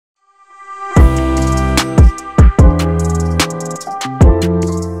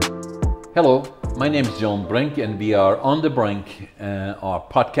Hello, my name is John Brink and we are on the Brink, our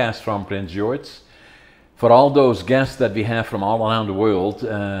podcast from Prince George. For all those guests that we have from all around the world,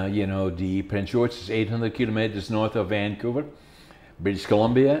 the Prince George is 800 kilometers north of Vancouver, British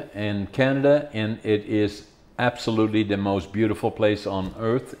Columbia and Canada, and it is absolutely the most beautiful place on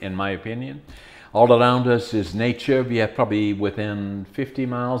earth, in my opinion. All around us is nature. We have probably within 50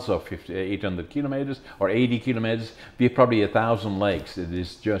 miles or 800 kilometers or 80 kilometers, we have probably 1,000 lakes. It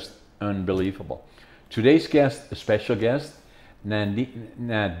is just unbelievable. Today's guest, a special guest,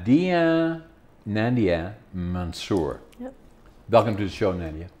 Nadia Mansour. Yep. Welcome to the show,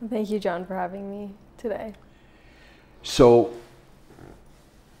 Nadia. Thank you, John, for having me today. So,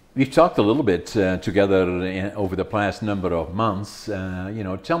 we've talked a little bit together over the past number of months.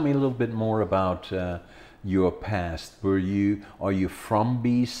 Tell me a little bit more about your past. Are you from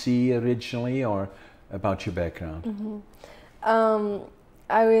BC originally, or about your background? Mm-hmm.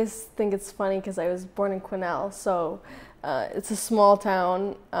 I always think it's funny because I was born in Quesnel, so it's a small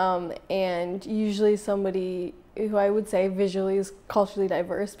town, and usually somebody who I would say visually is culturally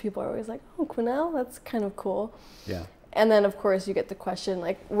diverse, people are always like, oh, Quesnel, that's kind of cool. Yeah. And then, of course, you get the question,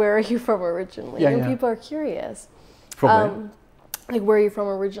 like, where are you from originally? Yeah, and yeah. people are curious. From where? Like, where are you from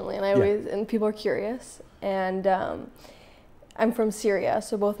originally? And and people are curious. And I'm from Syria,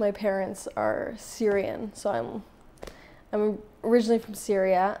 so both my parents are Syrian. So I'm originally from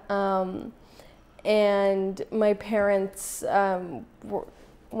Syria, and my parents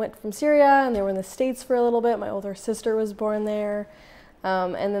went from Syria, and they were in the States for a little bit. My older sister was born there.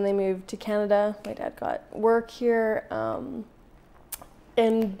 And then they moved to Canada. My dad got work here, I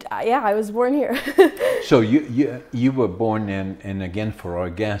was born here. So you were born in, and again for our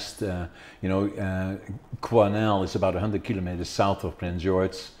guest, Quesnel is about 100 kilometers south of Prince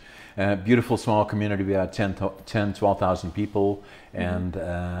George. Beautiful small community. We had 12,000 people, and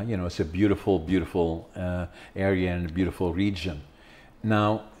it's a beautiful, beautiful area and a beautiful region.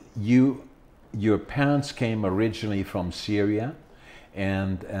 Now, your parents came originally from Syria.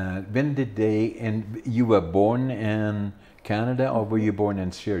 And when did they, and you were born in Canada, or were you born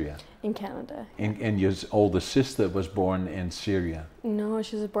in Syria? In Canada. And your older sister was born in Syria? No,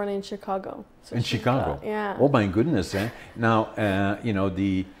 she was born in Chicago. So in Chicago? Yeah. Oh my goodness. Now,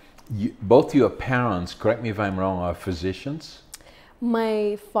 both your parents, correct me if I'm wrong, are physicians?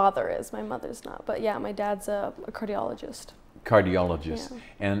 My father is, my mother's not. But yeah, my dad's a cardiologist. Cardiologist.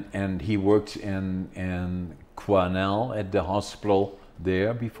 Yeah. And he worked in Quesnel at the hospital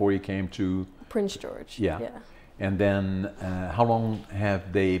there before he came to Prince George. Yeah. And then how long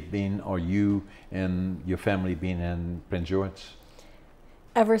have they been, or you and your family been in Prince George?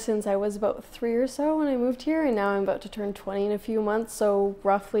 Ever since I was about 3 or so when I moved here, and now I'm about to turn 20 in a few months, so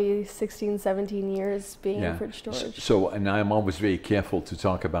roughly 16, 17 years being in Prince George. So, and I'm always very careful to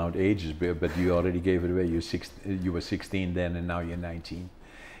talk about ages, but you already gave it away. You were 16 then, and now you're 19.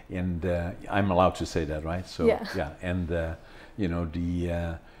 And I'm allowed to say that, right? So yeah. And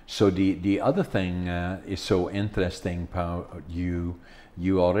so the other thing is so interesting about you.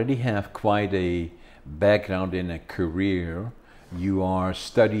 You already have quite a background in a career. You are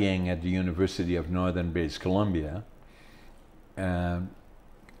studying at the University of Northern British Columbia. Are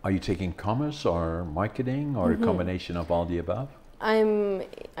you taking commerce or marketing, or a combination of all the above? I'm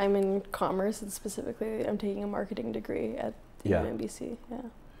in commerce, and specifically I'm taking a marketing degree at UNBC. Yeah.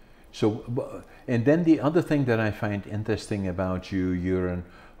 So, and then the other thing that I find interesting about you, you're a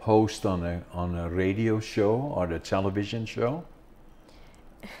host on a radio show or a television show.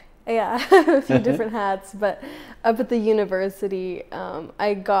 Yeah, a few different hats, but up at the university,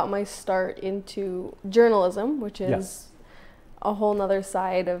 I got my start into journalism, which is a whole nother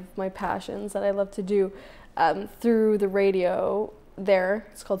side of my passions that I love to do, through the radio there.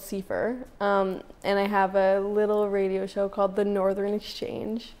 It's called CFR, and I have a little radio show called The Northern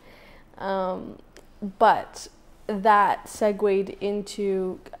Exchange. But that segued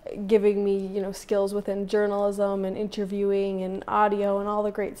into giving me, skills within journalism and interviewing and audio and all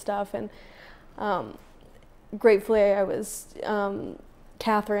the great stuff. And gratefully, I was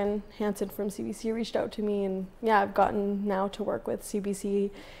Catherine Hansen from CBC reached out to me, and I've gotten now to work with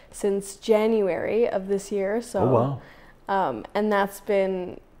CBC since January of this year. So, oh, wow. And that's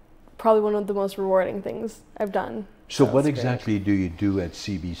been probably one of the most rewarding things I've done. So what exactly do you do at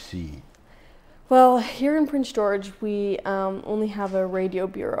CBC? Well, here in Prince George, we only have a radio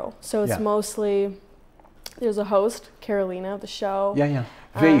bureau. So it's mostly, there's a host, Carolina, of the show. Yeah.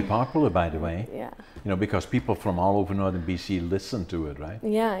 Very popular, by the way. Yeah. Because people from all over northern BC listen to it, right?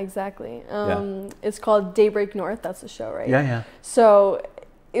 Yeah, exactly. It's called Daybreak North, that's the show, right? Yeah. So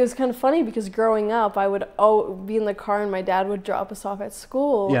it was kind of funny because growing up, I would be in the car and my dad would drop us off at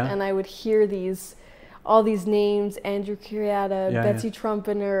school, and I would hear all these names: Andrew Curiata, Betsy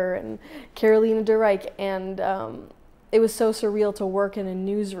Trumpeter, and Carolina DeReich, and it was so surreal to work in a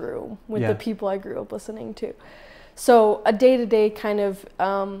newsroom with the people I grew up listening to. So a day-to-day kind of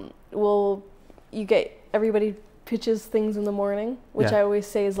you get everybody pitches things in the morning, which I always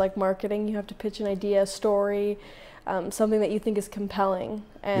say is like marketing. You have to pitch an idea, a story, something that you think is compelling,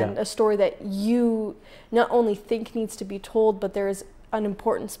 and a story that you not only think needs to be told, but there's an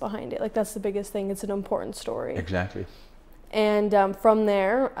importance behind it. Like, that's the biggest thing. It's an important story. Exactly. And from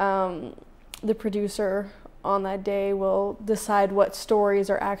there, the producer on that day will decide what stories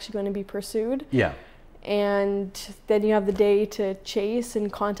are actually going to be pursued. Yeah. And then you have the day to chase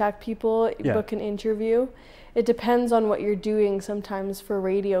and contact people, book an interview. It depends on what you're doing. Sometimes for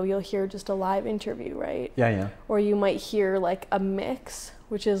radio, you'll hear just a live interview, right? Yeah. Or you might hear like a mix,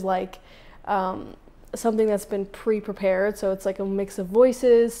 which is like something that's been pre-prepared. So it's like a mix of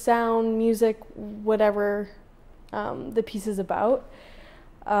voices, sound, music, whatever the piece is about.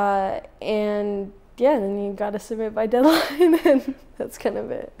 And then you got to submit by deadline, and that's kind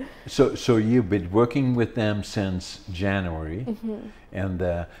of it. So you've been working with them since January, and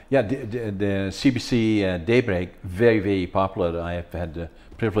the CBC Daybreak, very, very popular. I have had the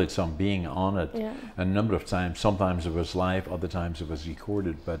privilege of being on it a number of times. Sometimes it was live, other times it was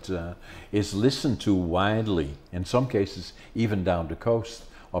recorded, but it's listened to widely. In some cases, even down the coast,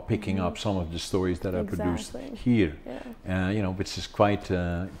 or picking up some of the stories that are produced here. Which is quite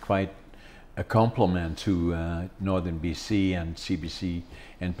a compliment to Northern BC and CBC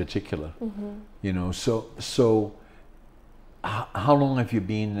in particular. So how long have you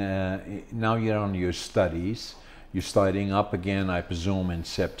been, now you're on your studies, you're starting up again, I presume, in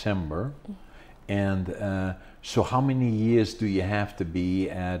September. And so how many years do you have to be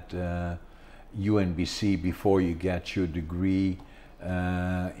at UNBC before you get your degree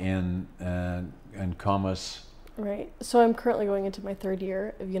in commerce? Right. So I'm currently going into my third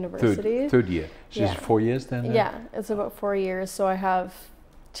year of university. Third year. So is it 4 years then? Yeah, it's about 4 years. So I have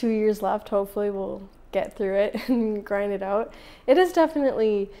 2 years left. Hopefully we'll get through it and grind it out. It is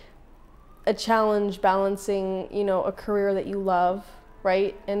definitely a challenge balancing, a career that you love,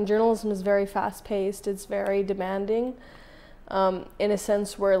 right? And journalism is very fast-paced. It's very demanding in a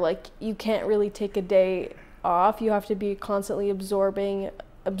sense where, like, you can't really take a day off. You have to be constantly observing,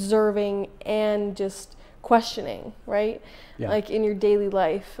 and just questioning, right? Like in your daily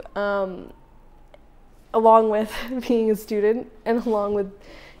life, along with being a student and along with,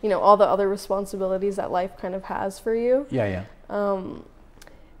 all the other responsibilities that life kind of has for you.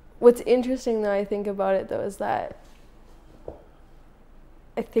 What's interesting though, I think about it though, is that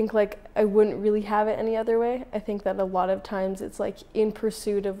I think like I wouldn't really have it any other way. I think that a lot of times it's like in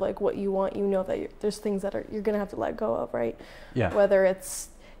pursuit of like what you want, that there's things that you're gonna have to let go of, right? Whether it's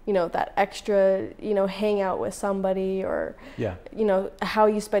that extra, hang out with somebody, or, how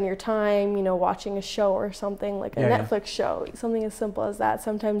you spend your time, watching a show or something like a Netflix show, something as simple as that.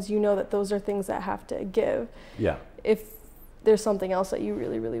 Sometimes that those are things that have to give. If there's something else that you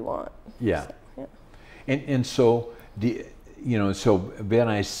really, really want. And so so when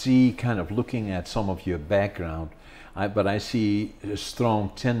I see, kind of looking at some of your background, but I see a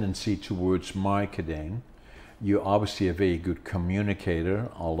strong tendency towards marketing. You're obviously a very good communicator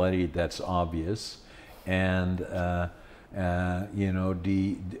already, that's obvious. And,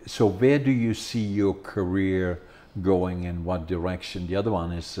 so where do you see your career going, in what direction? The other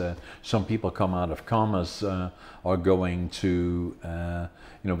one is some people come out of commerce are going to,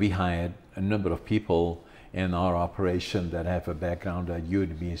 we hired a number of people in our operation that have a background at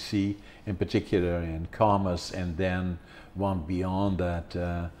UNBC, in particular in commerce, and then one beyond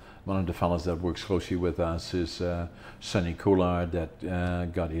that. One of the fellows that works closely with us is Sonny Coulard,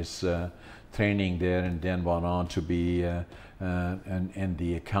 that got his training there and then went on to be in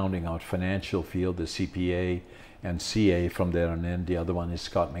the accounting or financial field, the CPA and CA from there. And then the other one is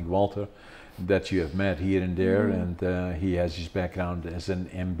Scott McWalter, that you have met here and there, and he has his background as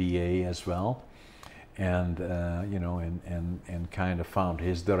an MBA as well. And and kind of found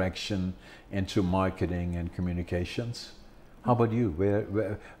his direction into marketing and communications. How about you?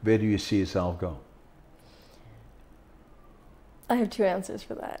 Where do you see yourself go? I have two answers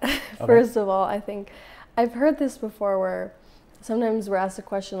for that. Okay. First of all, I think I've heard this before, where sometimes we're asked a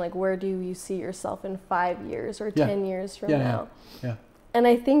question like, where do you see yourself in 5 years or 10 years from now? And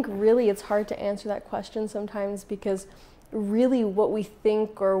I think really it's hard to answer that question sometimes, because really what we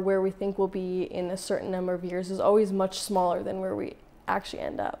think or where we think we'll be in a certain number of years is always much smaller than where we actually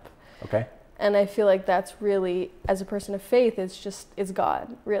end up. Okay. And I feel like that's really, as a person of faith, it's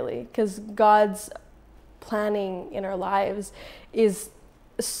God, really. Because God's planning in our lives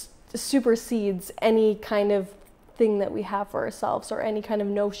supersedes any kind of thing that we have for ourselves, or any kind of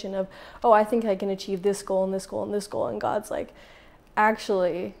notion of, oh, I think I can achieve this goal and this goal and this goal. And God's like,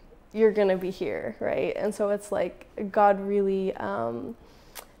 actually, you're going to be here, right? And so it's like God really,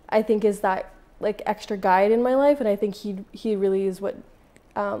 I think, is that like extra guide in my life. And I think he really is what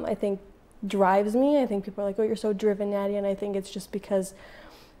I think drives me. I think people are like, oh, you're so driven, Nadia. And I think it's just because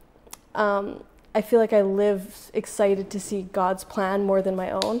I feel like I live excited to see God's plan more than my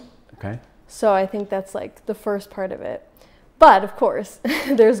own. Okay. So I think that's like the first part of it. But of course,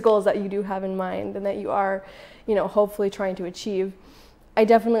 there's goals that you do have in mind and that you are, hopefully trying to achieve. I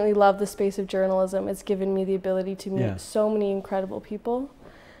definitely love the space of journalism. It's given me the ability to meet so many incredible people.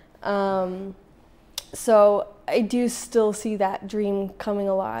 So I do still see that dream coming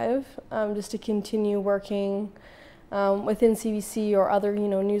alive, just to continue working within CBC or other,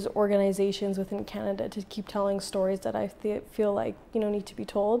 news organizations within Canada, to keep telling stories that I feel like, need to be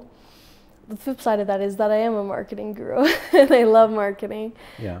told. The flip side of that is that I am a marketing guru and I love marketing.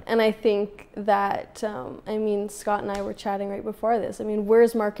 Yeah. And I think that, Scott and I were chatting right before this.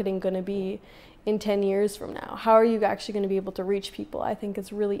 Where's marketing going to be in 10 years from now? How are you actually going to be able to reach people? I think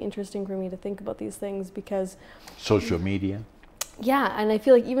it's really interesting for me to think about these things because... Social media? Yeah, and I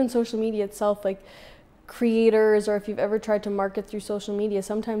feel like even social media itself, like creators, or if you've ever tried to market through social media,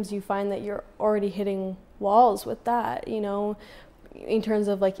 sometimes you find that you're already hitting walls with that, in terms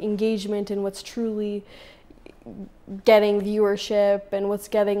of like engagement and what's truly getting viewership and what's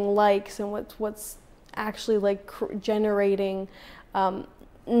getting likes and what's actually like generating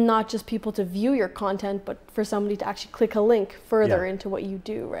not just people to view your content, but for somebody to actually click a link further into what you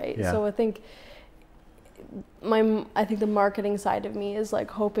do, right? Yeah. So I think the marketing side of me is like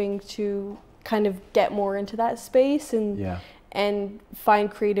hoping to kind of get more into that space and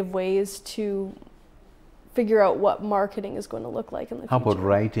find creative ways to figure out what marketing is going to look like in the future. How about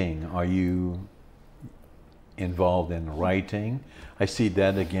writing? Are you involved in writing? I see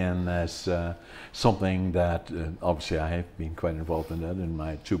that again as something that obviously I have been quite involved in that in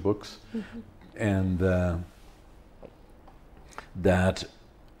my 2 books. And that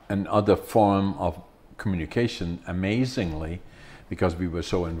another form of communication, amazingly, because we were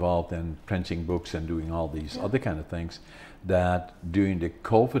so involved in printing books and doing all these other kind of things, that during the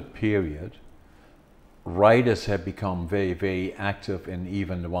COVID period, writers have become very, very active, and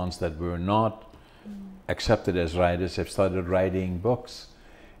even the ones that were not accepted as writers have started writing books.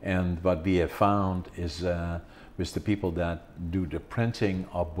 And what we have found is with the people that do the printing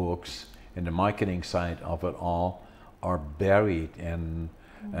of books and the marketing side of it all are buried in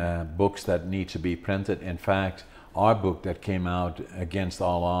books that need to be printed. In fact, our book that came out, Against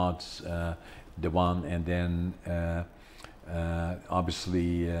All Odds, the one, and then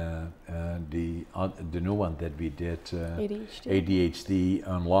obviously the new one that we did, ADHD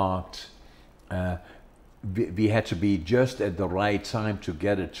Unlocked, we had to be just at the right time to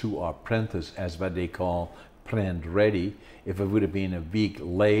get it to our printers as what they call print ready. If it would have been a week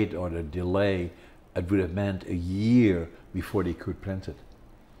late or a delay, it would have meant a year before they could print it.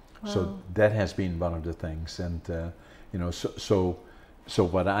 Wow. So that has been one of the things, and so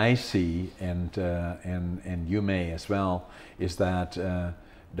what I see, and you may as well, is that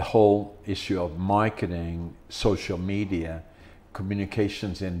the whole issue of marketing, social media,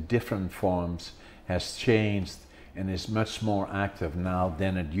 communications in different forms has changed and is much more active now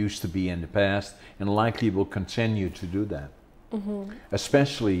than it used to be in the past, and likely will continue to do that.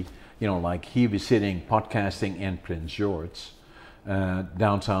 Especially, like here we're sitting podcasting in Prince George,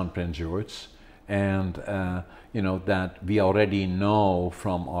 downtown Prince George, and that we already know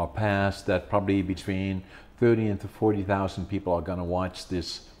from our past that probably between 30 and to 40,000 people are going to watch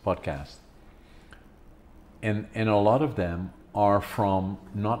this podcast. And a lot of them are from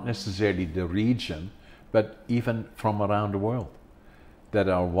not necessarily the region, but even from around the world, that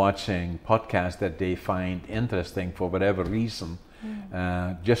are watching podcasts that they find interesting for whatever reason.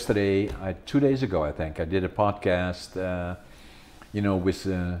 Just today, 2 days ago, I think, I did a podcast, with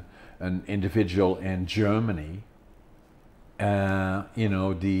an individual in Germany, and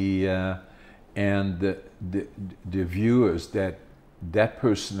the viewers that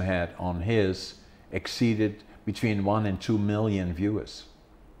person had on his exceeded between 1 and 2 million viewers.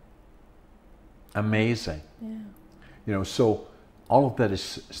 Amazing. Yeah. So all of that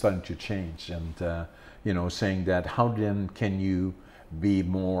is starting to change, and saying that how then can you be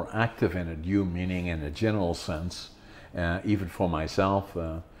more active in it? You meaning in a general sense, even for myself.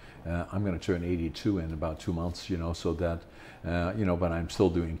 I'm going to turn 82 in about 2 months, so that, but I'm still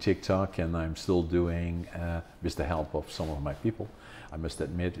doing TikTok, and I'm still doing, with the help of some of my people, I must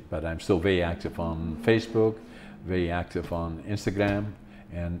admit, but I'm still very active on Facebook, very active on Instagram,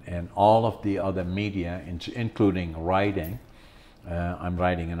 and all of the other media, including writing. I'm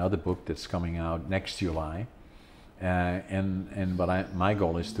writing another book that's coming out next July. But my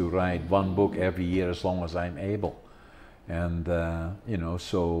goal is to write one book every year as long as I'm able. And,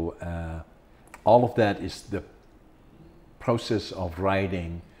 so all of that is the process of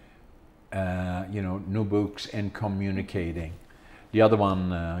writing, new books and communicating. The other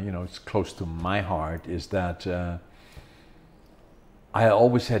one, it's close to my heart, is that I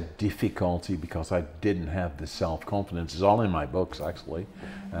always had difficulty because I didn't have the self-confidence. It's all in my books, actually,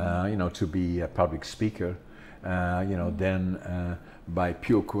 to be a public speaker. Then by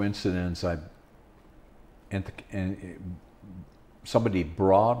pure coincidence, somebody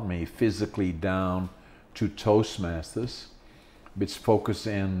brought me physically down to Toastmasters, which focus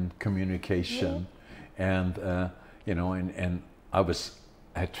in communication, and and I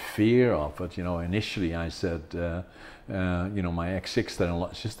had fear of it. Initially I said, my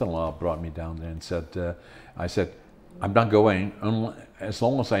ex-sister-in-law brought me down there and said, I said, I'm not going as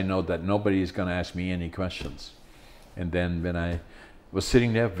long as I know that nobody is going to ask me any questions. And then when I was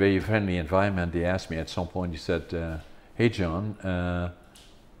sitting there, very friendly environment, they asked me at some point, he said, hey John,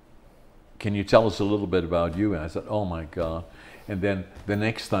 can you tell us a little bit about you? And I said, oh my God. And then the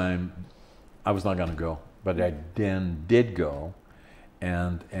next time I was not going to go, but I then did go.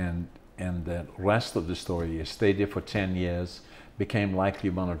 And the rest of the story is stayed there for 10 years, became likely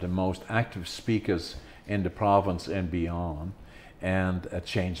one of the most active speakers in the province and beyond, and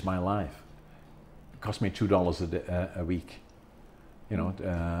changed my life. It cost me $2 a week.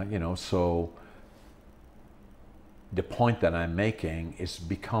 So the point that I'm making is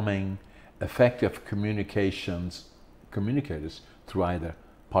becoming effective communicators through either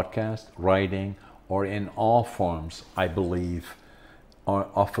podcast, writing, or in all forms, I believe,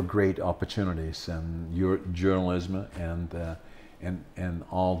 offer great opportunities, and your journalism and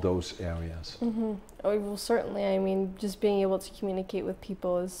all those areas. Mm-hmm. Oh, well, certainly. I mean, just being able to communicate with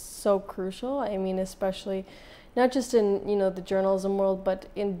people is so crucial. I mean, especially not just in the journalism world, but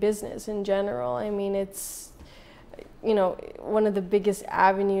in business in general. I mean, it's one of the biggest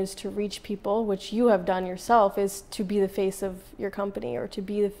avenues to reach people, which you have done yourself, is to be the face of your company or to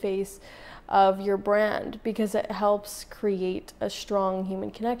be the face of your brand, because it helps create a strong human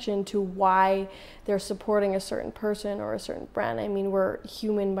connection to why they're supporting a certain person or a certain brand. I mean, we're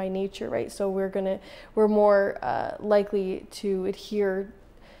human by nature, right? So we're more likely to adhere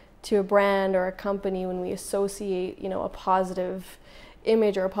to a brand or a company when we associate, a positive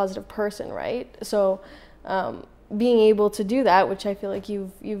image or a positive person, right? So being able to do that, which I feel like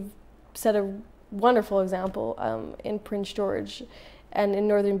you've set a wonderful example in Prince George and in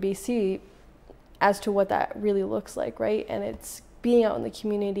northern BC as to what that really looks like, right? And it's being out in the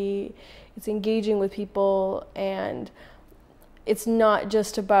community, it's engaging with people, and it's not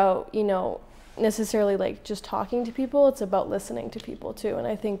just about, necessarily like just talking to people, it's about listening to people too. And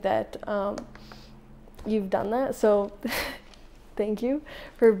I think that you've done that, so thank you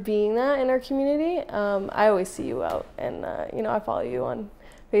for being that in our community. I always see you out, and I follow you on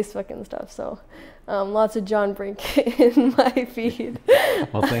Facebook and stuff, so lots of John Brink in my feed.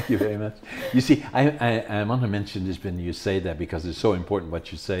 Well, thank you very much. You see, I want to mention this when you say that, because it's so important what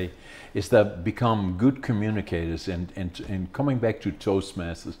you say, is that become good communicators, and coming back to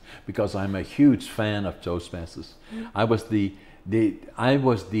Toastmasters, because I'm a huge fan of Toastmasters. Mm-hmm. I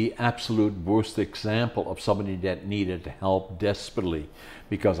was the absolute worst example of somebody that needed help desperately,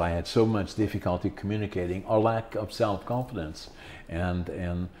 because I had so much difficulty communicating or lack of self-confidence, and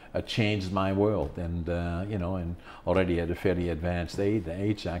it changed my world, and and already at a fairly advanced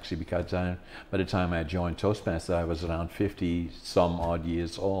age actually, because by the time I joined Toastmasters I was around 50 some odd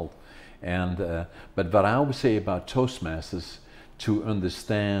years old, and but what I always say about Toastmasters, to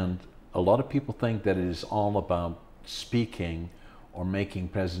understand, a lot of people think that it is all about speaking or making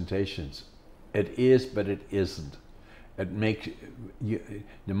presentations. It is, but it isn't. It makes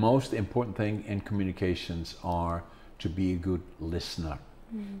the most important thing in communications are to be a good listener,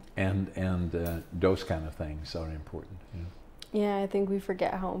 and those kind of things are important. Yeah, I think we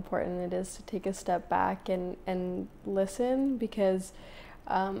forget how important it is to take a step back and listen, because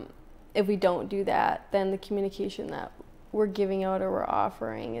if we don't do that, then the communication that we're giving out or we're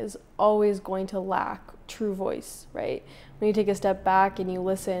offering is always going to lack true voice, right? When you take a step back and you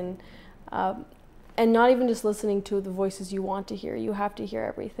listen, and not even just listening to the voices you want to hear, you have to hear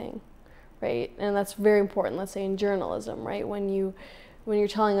everything, right? And that's very important, let's say in journalism, right? When you when you're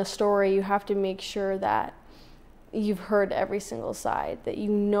telling a story, you have to make sure that you've heard every single side, that you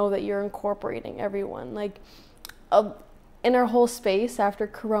know that you're incorporating everyone. Like in our whole space after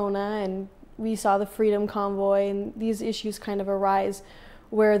Corona, and we saw the Freedom Convoy, and these issues kind of arise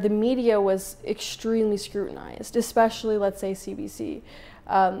where the media was extremely scrutinized, especially, let's say, CBC.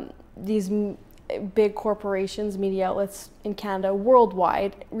 These big corporations, media outlets in Canada,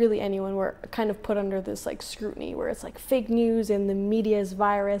 worldwide, really anyone, were kind of put under this like scrutiny where it's like fake news and the media's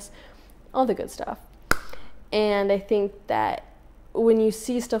virus, all the good stuff. And I think that when you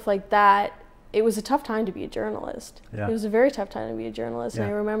see stuff like that, it was a tough time to be a journalist. Yeah. It was a very tough time to be a journalist. Yeah.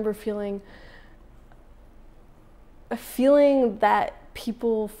 And I remember feeling that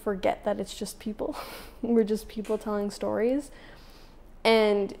people forget that it's just people. We're just people telling stories.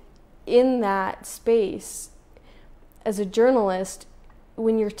 And in that space, as a journalist,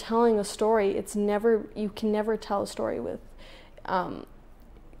 when you're telling a story, you can never tell a story with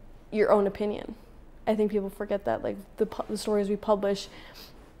your own opinion. I think people forget that, like the stories we publish,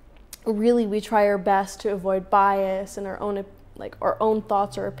 really we try our best to avoid bias and our own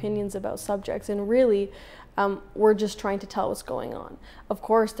thoughts or opinions about subjects, and really we're just trying to tell what's going on. Of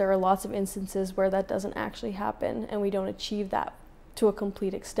course, there are lots of instances where that doesn't actually happen and we don't achieve that to a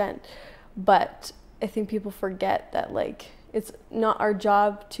complete extent. But I think people forget that, like, it's not our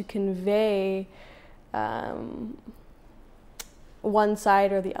job to convey one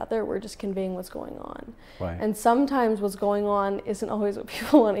side or the other. We're just conveying what's going on. Right. And sometimes what's going on isn't always what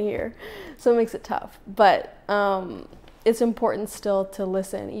people want to hear. So it makes it tough. But it's important still to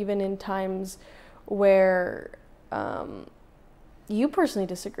listen, even in times where you personally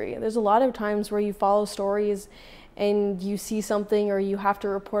disagree. There's a lot of times where you follow stories and you see something or you have to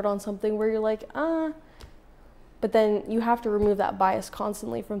report on something where you're like, but then you have to remove that bias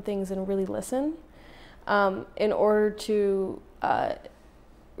constantly from things and really listen in order to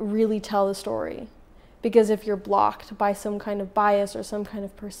really tell the story. Because if you're blocked by some kind of bias or some kind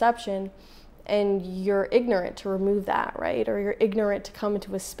of perception, and you're ignorant to remove that, right? Or you're ignorant to come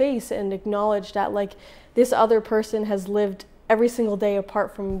into a space and acknowledge that, like, this other person has lived every single day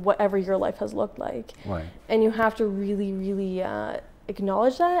apart from whatever your life has looked like. Right. And you have to really, really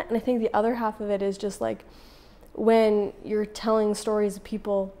acknowledge that. And I think the other half of it is just like when you're telling stories of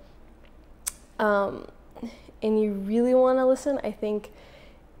people and you really want to listen, I think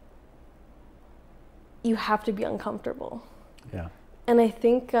you have to be uncomfortable. Yeah. And I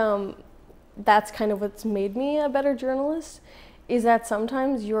think that's kind of what's made me a better journalist, is that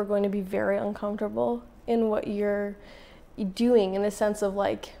sometimes you're going to be very uncomfortable in what you're doing, in the sense of,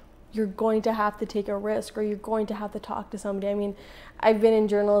 like, you're going to have to take a risk or you're going to have to talk to somebody. I mean, I've been in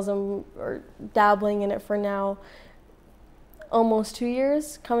journalism or dabbling in it for now almost 2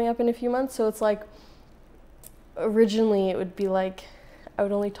 years, coming up in a few months. So it's like, originally it would be like, I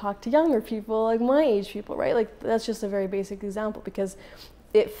would only talk to younger people, like my age people, right? Like, that's just a very basic example, because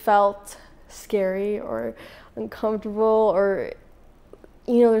it felt scary or uncomfortable, or,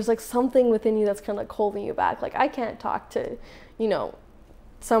 you know, there's like something within you that's kind of like holding you back. Like, I can't talk to, you know,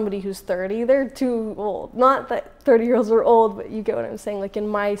 somebody who's 30. They're too old. Not that 30-year-olds are old, but you get what I'm saying. Like, in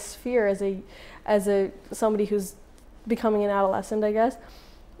my sphere as a somebody who's becoming an adolescent, I guess,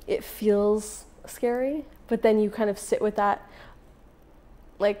 it feels scary. But then you kind of sit with that,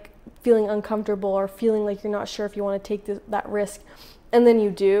 like, feeling uncomfortable or feeling like you're not sure if you want to take that risk. And then you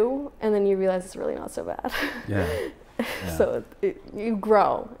do, and then you realize it's really not so bad. Yeah. Yeah. So you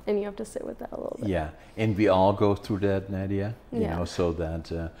grow, and you have to sit with that a little bit. Yeah, and we all go through that, Nadia. You Yeah. know, so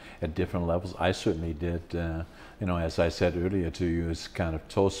that at different levels. I certainly did. You know, as I said earlier to you, it's kind of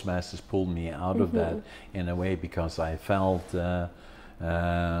Toastmasters pulled me out of that in a way, because I felt,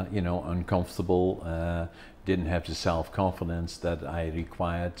 you know, uncomfortable. Didn't have the self-confidence that I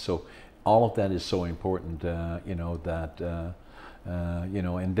required. So all of that is so important. You know, that. You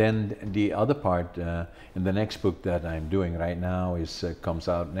know, and then the other part in the next book that I'm doing right now is comes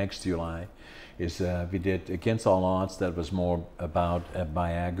out next July, is we did Against All Odds. That was more about a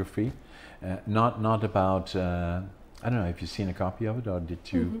biography, not about. I don't know if you've seen a copy of it, or did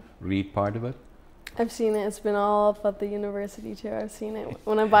you read part of it? I've seen it. It's been all up at the university too. I've seen it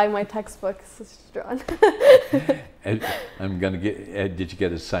when I buy my textbooks. It's drawn. I'm gonna get. Did you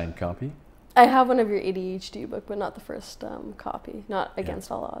get a signed copy? I have one of your ADHD book, but not the first copy. Not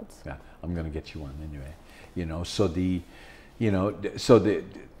Against All Odds. Yeah, I'm gonna get you one anyway. You know, so the, you know, so the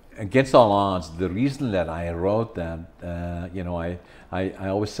Against All Odds. The reason that I wrote that, you know, I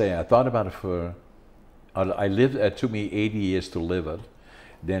always say I thought about it for. I lived. It took me 80 years to live it,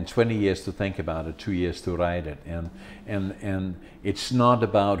 then 20 years to think about it, 2 years to write it, and it's not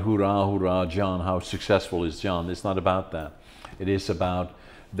about hurrah, hurrah, John. How successful is John? It's not about that. It is about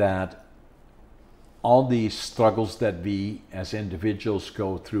that all these struggles that we as individuals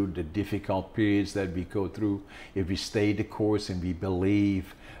go through, the difficult periods that we go through, if we stay the course and we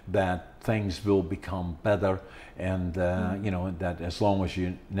believe that things will become better, and you know, that as long as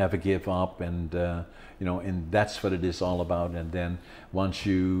you never give up, and you know, and that's what it is all about. And then once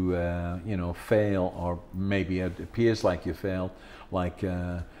you you know, fail, or maybe it appears like you failed, like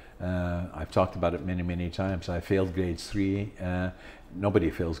I've talked about it many times. I failed grade 3. Nobody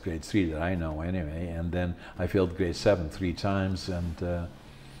fails grade 3 that I know anyway. And then I failed grade 7 3 times, and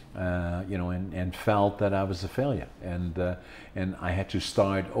you know, and felt that I was a failure, and I had to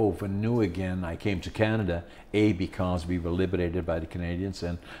start over new again. I came to Canada, because we were liberated by the Canadians,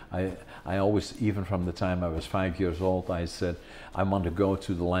 and I always, even from the time I was 5 years old, I said I want to go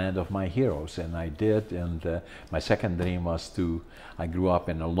to the land of my heroes, and I did. And my second dream was to, I grew up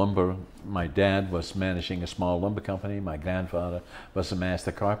in a lumber, my dad was managing a small lumber company, my grandfather was a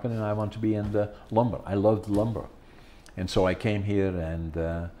master carpenter, and I wanted to be in the lumber. I loved lumber. And so I came here,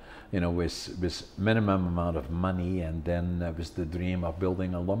 and you know, with minimum amount of money, and then was the dream of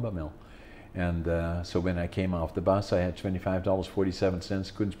building a lumber mill. And so when I came off the bus, I had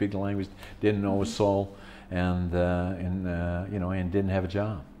 $25.47, couldn't speak the language, didn't know a soul, and you know, and didn't have a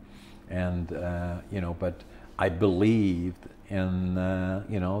job. And you know, but I believed in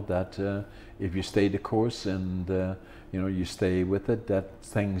you know, that if you stay the course, and you know, you stay with it, that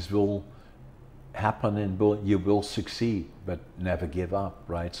things will happen, and you will succeed, but never give up,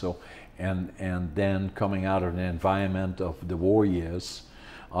 right? So, and then coming out of the environment of the war years,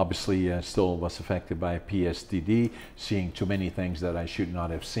 obviously still was affected by PTSD, seeing too many things that I should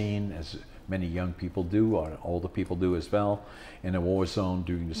not have seen, as many young people do, or older people do as well, in a war zone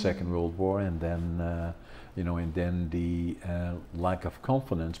during the Second World War. And then you know, and then the lack of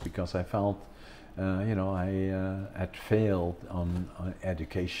confidence, because I felt you know, I had failed on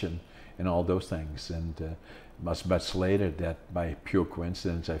education and all those things. And much later, that by pure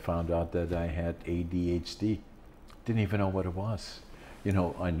coincidence, I found out that I had ADHD. Didn't even know what it was. You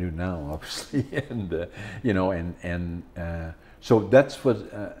know, I knew now, obviously. And you know, and so that's what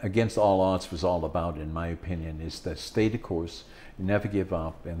Against All Odds was all about, in my opinion, is that stay the course, never give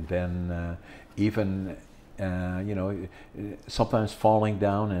up, and then even you know, sometimes falling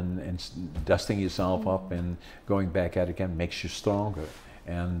down and dusting yourself up and going back at it again makes you stronger.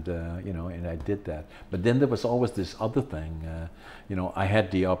 And you know, and I did that. But then there was always this other thing. You know, I had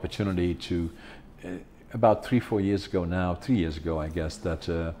the opportunity to, about 3-4 years ago now, 3 years ago, I guess,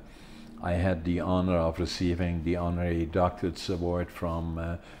 that I had the honor of receiving the honorary doctorate's award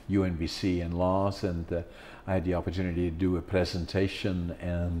from UNBC in laws, and I had the opportunity to do a presentation,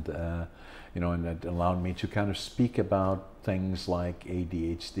 and you know, and it allowed me to kind of speak about things like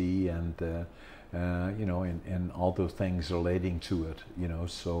ADHD, and you know, and all those things relating to it, you know.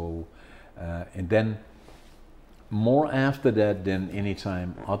 So, and then more after that than any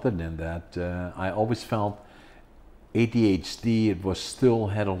time other than that, I always felt ADHD, it was still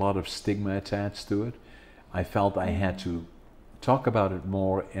had a lot of stigma attached to it. I felt I had to talk about it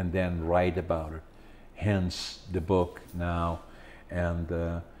more and then write about it. Hence the book now,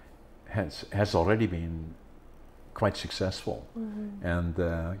 and has already been quite successful. And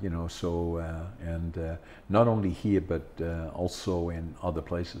you know, so and not only here, but also in other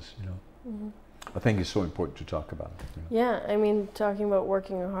places, you know. I think it's so important to talk about it, you know? Yeah, I mean, talking about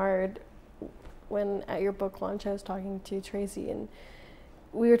working hard, when at your book launch I was talking to Tracy, and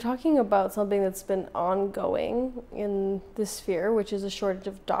we were talking about something that's been ongoing in this sphere, which is a shortage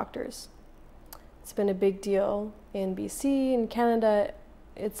of doctors. It's been a big deal in BC, in Canada.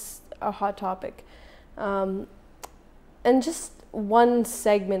 It's a hot topic. And just one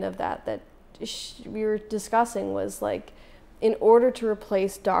segment of that we were discussing was like, in order to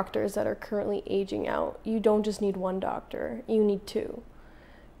replace doctors that are currently aging out, you don't just need one doctor, you need 2.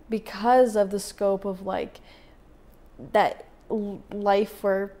 Because of the scope of like that life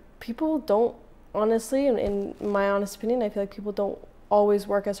where people don't, honestly, in my honest opinion, I feel like people don't always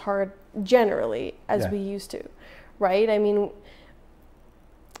work as hard generally as we used to, right? I mean,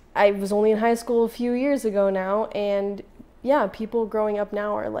 I was only in high school a few years ago now, and yeah, people growing up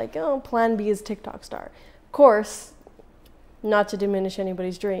now are like, oh, plan B is TikTok star. Of course, not to diminish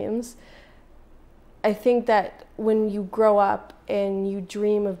anybody's dreams. I think that when you grow up and you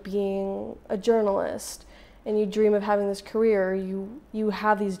dream of being a journalist and you dream of having this career, you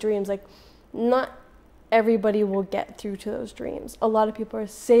have these dreams. Like, not everybody will get through to those dreams. A lot of people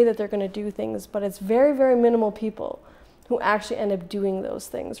say that they're going to do things, but it's very, very minimal people who actually end up doing those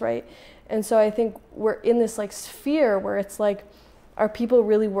things, right? And so I think we're in this like sphere where it's like, are people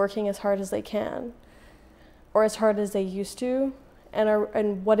really working as hard as they can? or as hard as they used to,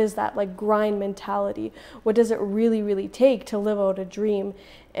 and what is that like grind mentality? What does it really, really take to live out a dream?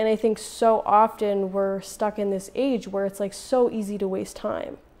 And I think so often we're stuck in this age where it's like so easy to waste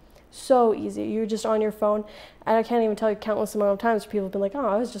time. So easy. You're just on your phone. And I can't even tell you countless amount of times people have been like, oh,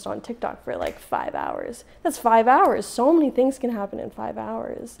 I was just on TikTok for like 5 hours. That's 5 hours. So many things can happen in 5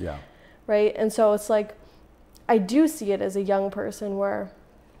 hours. Yeah. Right? And so it's like, I do see it as a young person where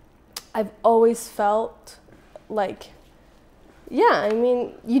I've always felt like, yeah, I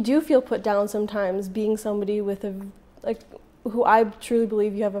mean, you do feel put down sometimes being somebody with a, like, who I truly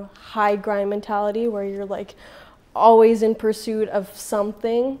believe you have a high grind mentality where you're like always in pursuit of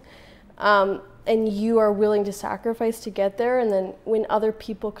something, and you are willing to sacrifice to get there. And then when other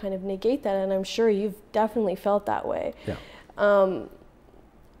people kind of negate that, and I'm sure you've definitely felt that way,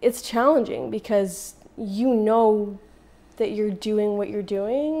 it's challenging because you know that you're doing what you're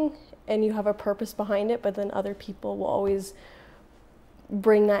doing and you have a purpose behind it, but then other people will always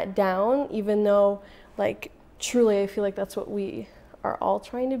bring that down, even though like truly I feel like that's what we are all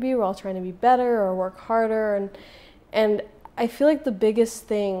trying to be. We're all trying to be better or work harder, and I feel like the biggest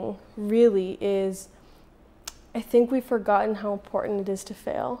thing really is I think we've forgotten how important it is to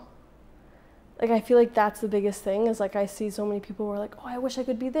fail. Like I feel like that's the biggest thing, is like I see so many people who are like, oh, I wish I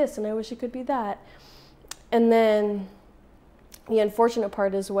could be this and I wish I could be that. And then the unfortunate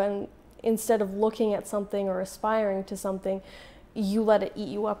part is when instead of looking at something or aspiring to something, you let it eat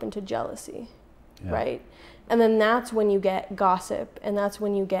you up into jealousy, right? And then that's when you get gossip, and that's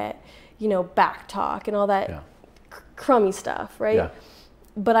when you get, you know, back talk and all that crummy stuff, right? Yeah.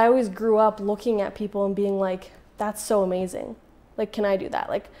 But I always grew up looking at people and being like, that's so amazing. Like, can I do that?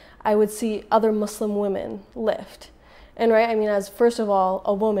 Like, I would see other Muslim women lift. And right, I mean, as first of all,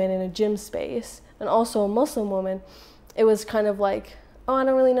 a woman in a gym space, and also a Muslim woman, it was kind of like, oh, I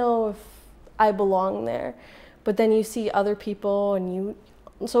don't really know if I belong there. But then you see other people and you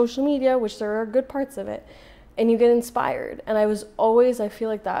on social media, which there are good parts of it, and you get inspired. And I was always, I feel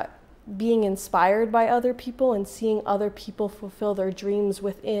like that, being inspired by other people and seeing other people fulfill their dreams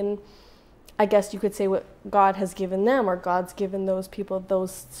within, I guess you could say, what God has given them, or God's given those people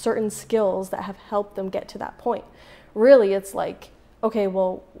those certain skills that have helped them get to that point. Really, it's like, okay,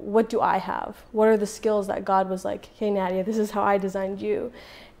 well, what do I have? What are the skills that God was like, hey, Nadia, this is how I designed you?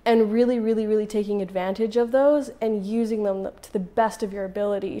 And really, really, really taking advantage of those and using them to the best of your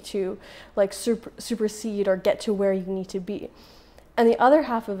ability to like supersede or get to where you need to be. And the other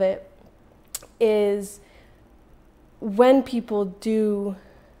half of it is when people do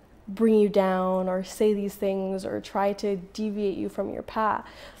bring you down or say these things or try to deviate you from your path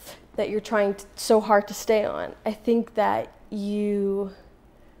that you're trying so hard to stay on, I think that you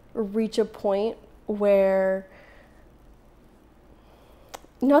reach a point where,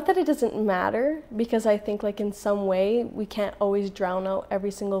 not that it doesn't matter, because I think like in some way we can't always drown out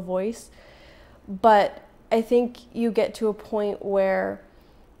every single voice, but I think you get to a point where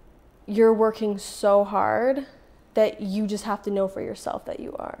you're working so hard that you just have to know for yourself that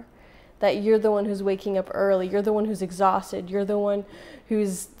you are. That you're the one who's waking up early, you're the one who's exhausted, you're the one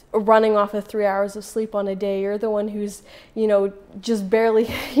who's running off of 3 hours of sleep on a day, you're the one who's, you know, just barely,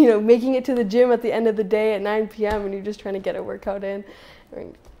 you know, making it to the gym at the end of the day at 9 p.m. and you're just trying to get a workout in, or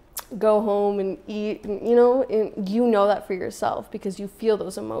go home and eat, and, you know that for yourself because you feel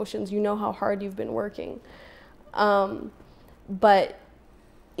those emotions, you know how hard you've been working. But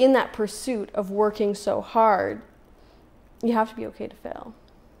in that pursuit of working so hard, you have to be okay to fail.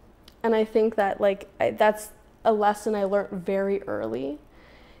 And I think that that's a lesson I learned very early,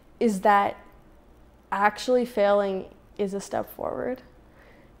 is that actually failing is a step forward.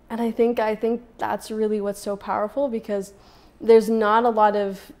 And I think that's really what's so powerful, because there's not a lot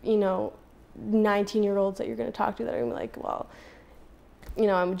of, 19-year-olds that you're going to talk to that are going to be like, well,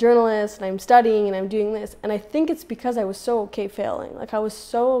 I'm a journalist and I'm studying and I'm doing this. And I think it's because I was so okay failing. Like I was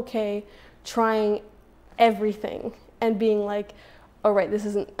so okay trying everything and being like, all right,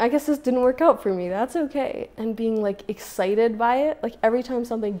 I guess this didn't work out for me. That's okay. And being like excited by it. Like every time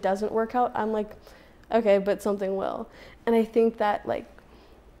something doesn't work out, I'm like, okay, but something will. And I think that like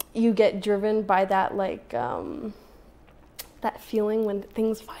you get driven by that, like, that feeling when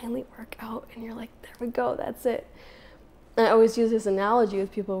things finally work out and you're like, there we go, that's it. And I always use this analogy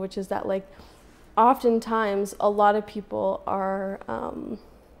with people, which is that like oftentimes a lot of people are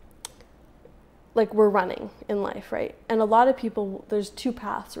like we're running in life, right? And a lot of people, there's two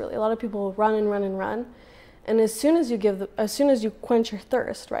paths really. A lot of people run and run and run. And as soon as you quench your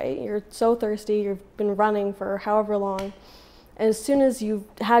thirst, right? You're so thirsty, you've been running for however long. And as soon as you've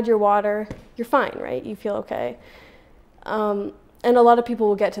had your water, you're fine, right? You feel okay. And a lot of people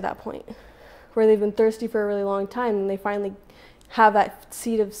will get to that point where they've been thirsty for a really long time, and they finally have that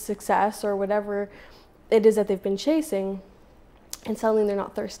seed of success or whatever it is that they've been chasing, and suddenly they're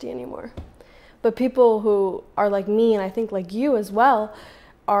not thirsty anymore. But people who are like me, and I think like you as well,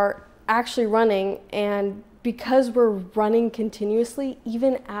 are actually running, and because we're running continuously,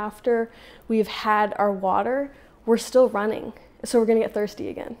 even after we've had our water, we're still running. So we're gonna get thirsty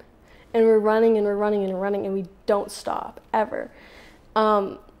again. And we're running and we're running and we're running, and we don't stop ever.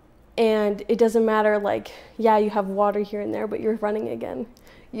 And it doesn't matter, like, yeah, you have water here and there, but you're running again.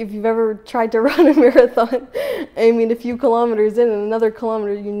 If you've ever tried to run a marathon, I mean, a few kilometers in and another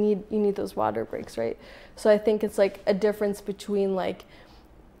kilometer, you need those water breaks, right? So I think it's like a difference between like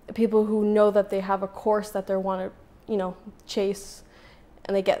people who know that they have a course that they want to, you know, chase,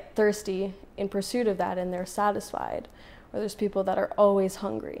 and they get thirsty in pursuit of that and they're satisfied, or there's people that are always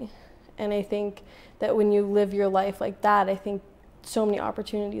hungry. And I think that when you live your life like that, I think so many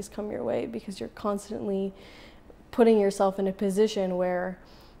opportunities come your way because you're constantly putting yourself in a position where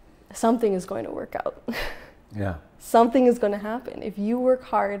something is going to work out. Yeah. Something is going to happen. If you work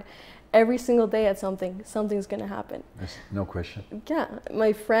hard every single day at something, something's going to happen. There's no question. Yeah.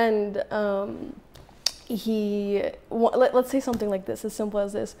 My friend, let's say something like this, as simple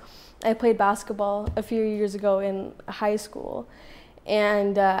as this. I played basketball a few years ago in high school,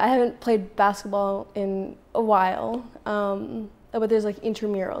 and I haven't played basketball in a while, but there's like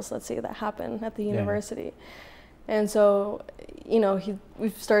intramurals, let's say, that happen at the university. And so, you know,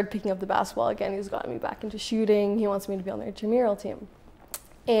 we've started picking up the basketball again. He's gotten me back into shooting. He wants me to be on the intramural team.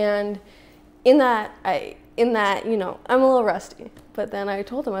 And in that, you know, I'm a little rusty. But then I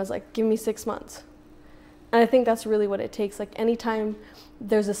told him, I was like, give me 6 months. And I think that's really what it takes. Like, anytime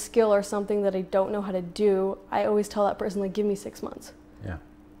there's a skill or something that I don't know how to do, I always tell that person, like, give me 6 months. Yeah.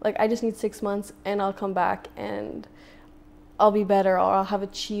 Like, I just need 6 months, and I'll come back and I'll be better, or I'll have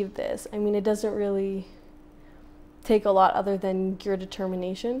achieved this. I mean, it doesn't really take a lot other than your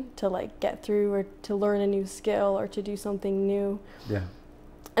determination to like get through, or to learn a new skill, or to do something new. Yeah.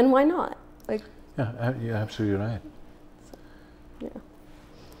 And why not? Like. Yeah, you're absolutely right. So, yeah.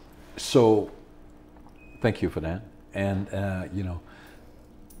 So, thank you for that. And you know,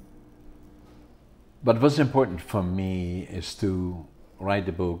 but what's important for me is to write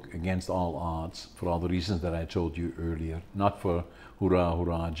the book against all odds, for all the reasons that I told you earlier. Not for hurrah,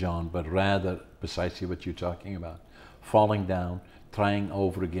 hurrah, John, but rather precisely what you're talking about. Falling down, trying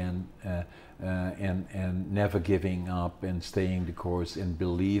over again, and never giving up, and staying the course, and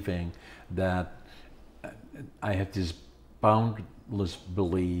believing that I have this boundless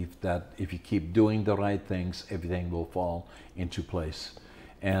belief that if you keep doing the right things, everything will fall into place.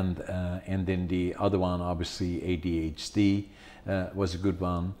 And then the other one, obviously ADHD, was a good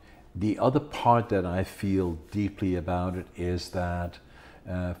one. The other part that I feel deeply about it is that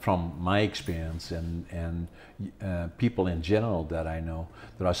from my experience and people in general that I know,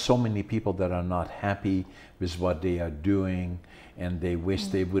 there are so many people that are not happy with what they are doing, and they wish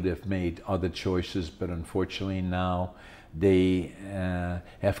they would have made other choices, but unfortunately now they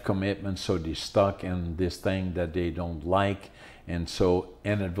have commitments, so they're stuck in this thing that they don't like, and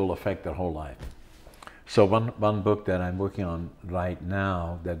it will affect their whole life. So one book that I'm working on right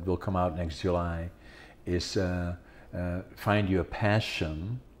now that will come out next July is Find Your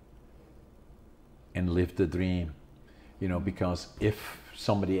Passion and Live the Dream. You know, because if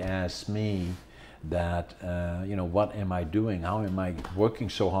somebody asks me that, you know, what am I doing? How am I working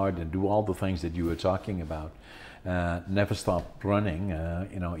so hard and do all the things that you were talking about? Never stop running,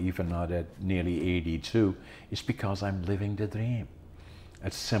 you know, even not at nearly 82, it's because I'm living the dream.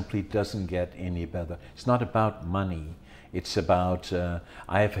 It simply doesn't get any better. It's not about money. It's about,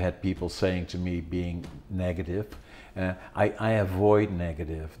 I've had people saying to me, being negative. I avoid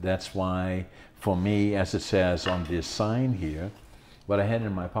negative. That's why, for me, as it says on this sign here, what I had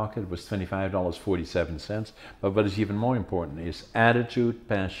in my pocket was $25.47. But what is even more important is attitude,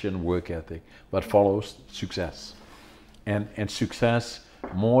 passion, work ethic. What follows? Success. And success,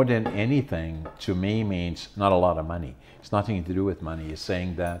 more than anything, to me means not a lot of money. It's nothing to do with money. It's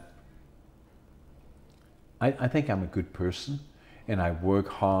saying that I think I'm a good person, and I work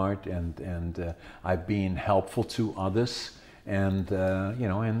hard, and I've been helpful to others, and you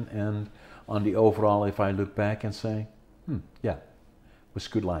know, and on the overall, if I look back and say, yeah, it was a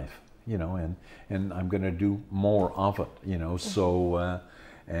good life, you know, and I'm going to do more of it, you know. So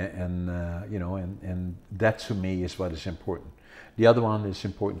you know, and that to me is what is important. The other one that's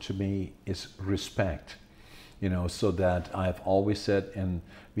important to me is respect. you know, so that I've always said, and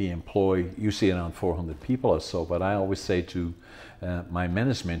we employ usually around 400 people or so, but I always say to my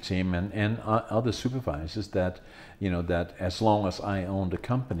management team and other supervisors that, you know, that as long as I own the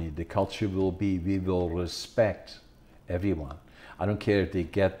company, the culture will be, we will respect everyone. I don't care if they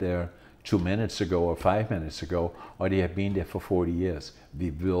get there 2 minutes ago or 5 minutes ago, or they have been there for 40 years. We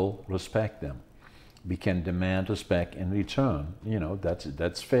will respect them. We can demand respect in return. You know,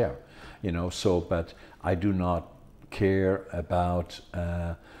 that's fair. You know, so, but I do not care about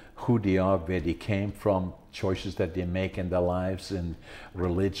who they are, where they came from, choices that they make in their lives, in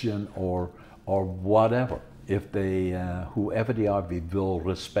religion or whatever. If they, whoever they are, we will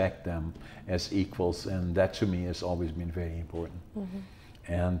respect them as equals, and that to me has always been very important. Mm-hmm.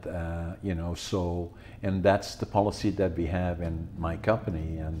 And you know, so, and that's the policy that we have in my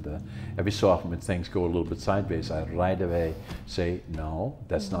company. And every so often when things go a little bit sideways, I right away say, no,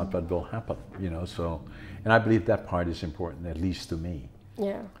 that's mm-hmm. not what will happen. You know, so, and I believe that part is important, at least to me.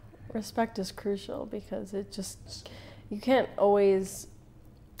 Yeah, respect is crucial, because it just, you can't always,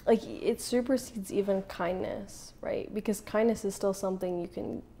 like, it supersedes even kindness, right? Because kindness is still something you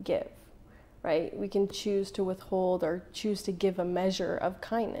can give. Right? We can choose to withhold or choose to give a measure of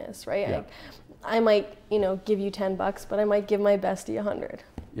kindness, right? Yeah. I might, you know, give you $10, but I might give my bestie 100.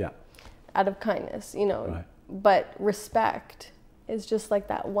 Yeah. Out of kindness, you know. Right. But respect is just like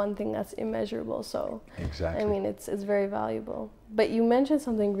that one thing that's immeasurable. So exactly. I mean, it's very valuable. But you mentioned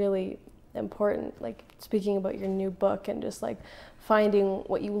something really important, like speaking about your new book and just like finding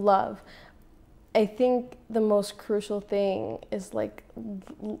what you love. I think the most crucial thing is like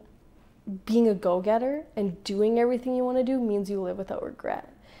being a go-getter and doing everything you want to do means you live without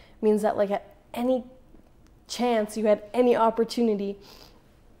regret. Means that like at any chance you had any opportunity,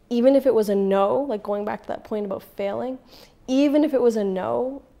 even if it was a no, like going back to that point about failing, even if it was a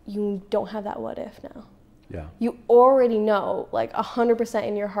no, you don't have that what if now. Yeah. You already know, like 100%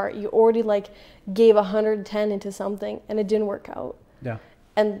 in your heart, you already like gave 110 into something and it didn't work out. Yeah.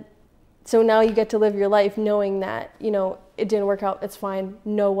 And so now you get to live your life knowing that, you know, it didn't work out, it's fine,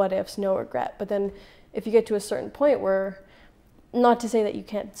 no what ifs, no regret. But then if you get to a certain point where, not to say that you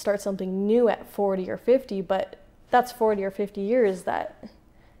can't start something new at 40 or 50, but that's 40 or 50 years that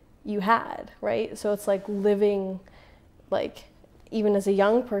you had, right? So it's like living, like, even as a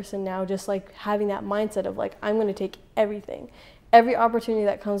young person now, just like having that mindset of like, I'm going to take everything. Every opportunity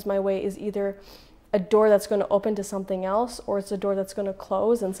that comes my way is either a door that's going to open to something else, or it's a door that's going to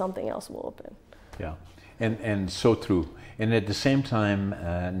close and something else will open. Yeah, and so true. And at the same time,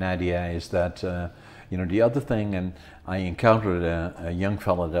 Nadia, is that, you know, the other thing, and I encountered a young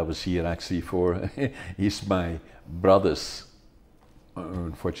fellow that was here actually for, he's my brother's,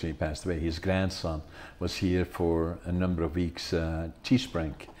 unfortunately passed away, his grandson was here for a number of weeks,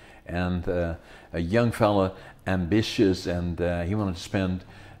 Brink, and a young fellow, ambitious, and he wanted to spend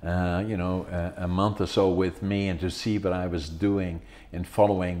you know, a month or so with me and to see what I was doing and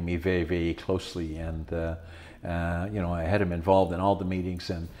following me very, very closely. And, you know, I had him involved in all the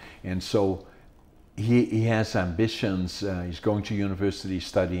meetings. And so he has ambitions. He's going to university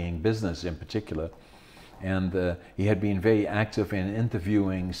studying business in particular. And he had been very active in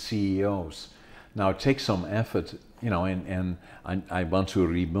interviewing CEOs. Now, it takes some effort, you know, and I want to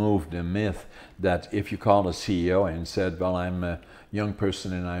remove the myth that if you call a CEO and said, well, I'm a young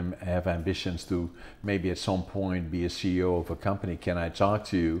person and I have ambitions to maybe at some point be a CEO of a company, can I talk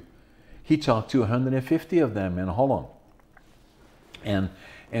to you? He talked to 150 of them in Holland. And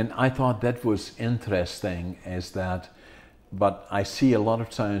I thought that was interesting, is that, but I see a lot of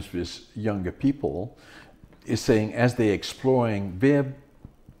times with younger people is saying, as they're exploring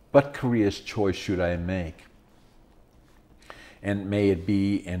what career choice should I make? And may it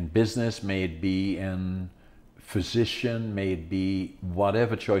be in business, may it be in physician, may it be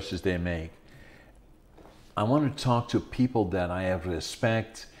whatever choices they make. I want to talk to people that I have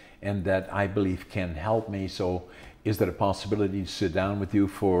respect and that I believe can help me. So is there a possibility to sit down with you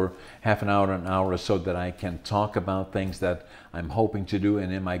for half an hour or so that I can talk about things that I'm hoping to do,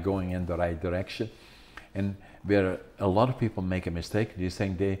 and am I going in the right direction? And where a lot of people make a mistake, they're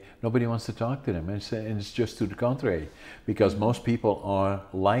saying nobody wants to talk to them, and it's just to the contrary, because most people are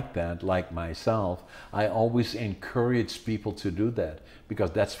like that, like myself. I always encourage people to do that,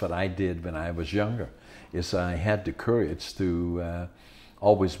 because that's what I did when I was younger, is I had the courage to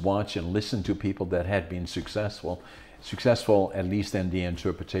always watch and listen to people that had been successful at least in the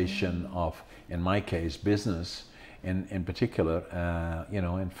interpretation of, in my case, business in particular, you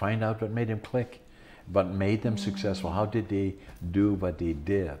know, and find out what made them click. What made them successful? How did they do what they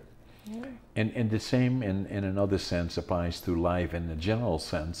did? Yeah. And the same in another sense applies to life in the general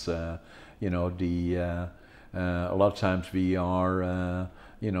sense. You know, A lot of times we are,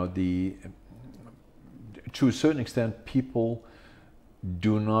 you know, to a certain extent, people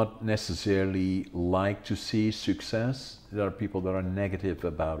do not necessarily like to see success. There are people that are negative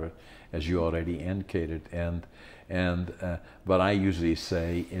about it, as you already indicated. And what I usually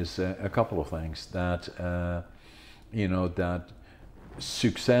say is a couple of things that, you know, that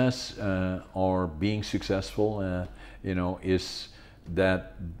success or being successful, you know, is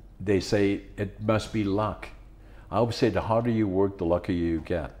that they say it must be luck. I always say the harder you work, the luckier you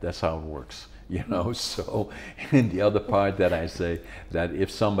get. That's how it works. You know, so in the other part that I say that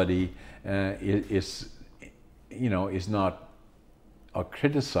if somebody is, you know, is not or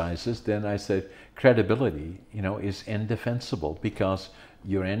criticizes, then I say credibility, you know, is indefensible because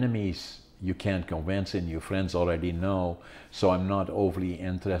your enemies you can't convince and your friends already know. So I'm not overly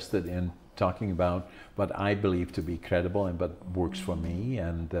interested in talking about what I believe to be credible and what works for me,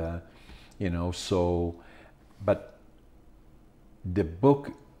 and you know, so, but the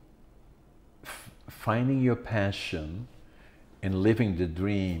book, Finding Your Passion and Living the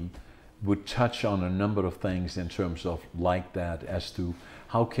Dream, would touch on a number of things in terms of like that, as to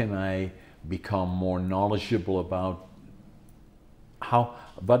how can I become more knowledgeable about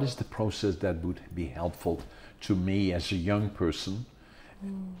what is the process that would be helpful to me as a young person,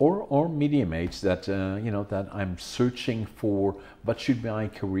 or medium age, that you know, that I'm searching for what should my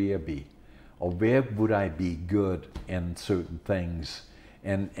career be, or where would I be good in certain things.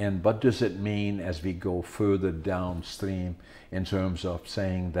 And what does it mean as we go further downstream in terms of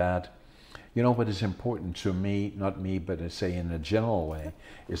saying that, you know, what is important to me, not me, but I say in a general way,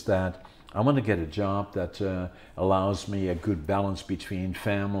 is that I want to get a job that allows me a good balance between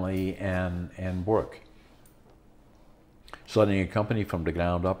family and work. Starting a company from the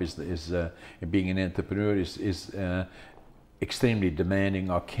ground up is being an entrepreneur is extremely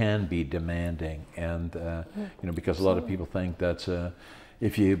demanding, or can be demanding, and you know, because a lot of people think that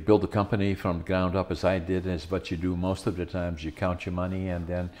if you build a company from the ground up, as I did, is what you do most of the times, you count your money and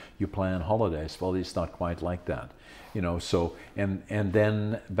then you plan holidays. Well, it's not quite like that, you know. So and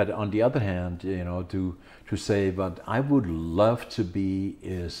then, but on the other hand, you know, to say what I would love to be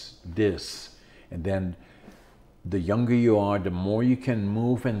is this, and then the younger you are, the more you can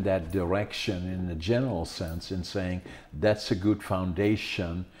move in that direction in a general sense, in saying that's a good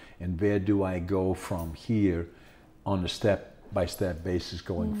foundation, and where do I go from here on a step-by-step basis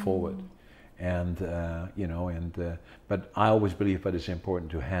going forward. And you know, and but I always believe that it's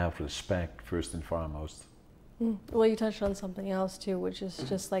important to have respect first and foremost. Well, you touched on something else too, which is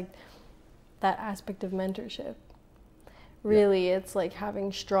just like that aspect of mentorship. Really, it's like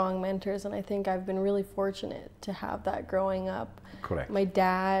having strong mentors, and I think I've been really fortunate to have that growing up. Correct. My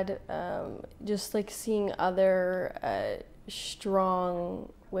dad, just like seeing other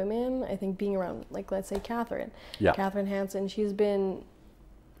strong women, I think being around, like, let's say Catherine Hansen, she's been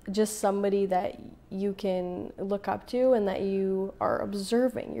just somebody that you can look up to and that you are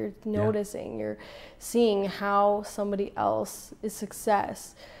observing, you're noticing, you're seeing how somebody else's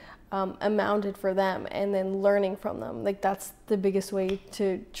success amounted for them, and then learning from them. Like, that's the biggest way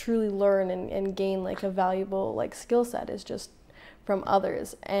to truly learn and gain like a valuable like skill set, is just from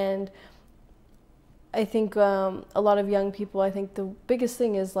others. And I think a lot of young people, I think the biggest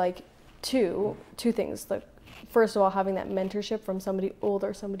thing is like two things. Like, first of all, having that mentorship from somebody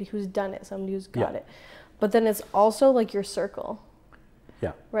older, somebody who's done it, somebody who's got it. But then it's also like your circle.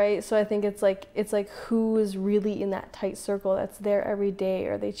 Yeah. Right. So I think it's like who is really in that tight circle that's there every day?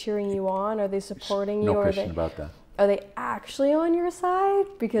 Are they cheering you on? Are they supporting you? No question about that. Are they actually on your side?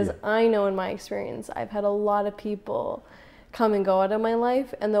 Because I know in my experience, I've had a lot of people come and go out of my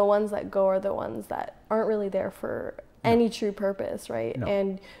life, and the ones that go are the ones that aren't really there for any true purpose, right? No.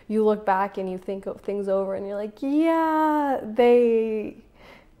 And you look back and you think of things over, and you're like, yeah, they,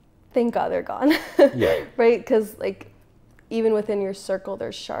 thank God they're gone. Right? Because like, even within your circle,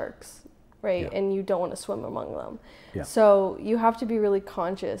 there's sharks, right? And you don't want to swim among them. So you have to be really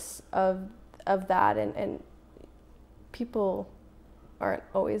conscious of that, and people aren't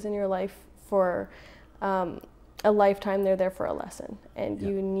always in your life for a lifetime. They're there for a lesson, and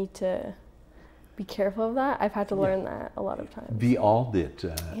you need to be careful of that. I've had to learn that a lot of times. We all did,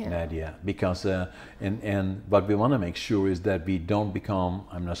 Nadia, because and what we want to make sure is that we don't become,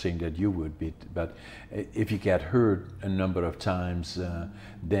 I'm not saying that you would be, but if you get hurt a number of times,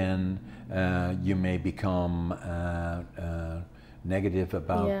 then you may become negative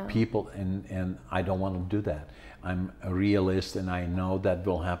about people, and I don't want to do that. I'm a realist, and I know that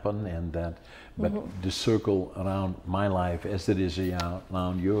will happen, and that, but the circle around my life, as it is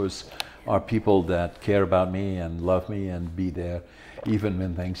around yours, are people that care about me and love me and be there even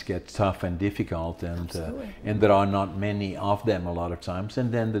when things get tough and difficult, and there are not many of them a lot of times.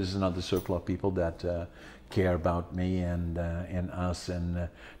 And then there's another circle of people that care about me and us, in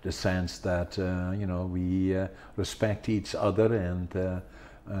the sense that we respect each other, and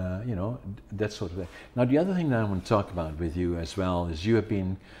that sort of thing. Now, the other thing that I want to talk about with you as well is you have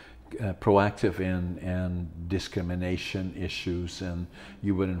been proactive in discrimination issues, and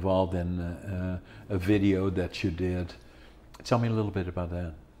you were involved in a video that you did. Tell me a little bit about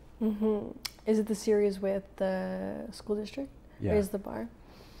that. Is it the series with the school district? Yeah. Raise the bar?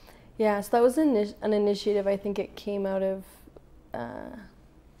 Yeah, so that was an initiative. I think it came out of, I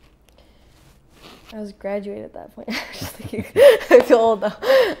was graduated at that point. I was just thinking, I feel old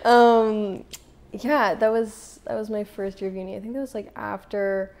though. Yeah, that was my first year of uni. I think that was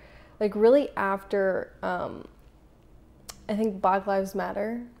really after, I think Black Lives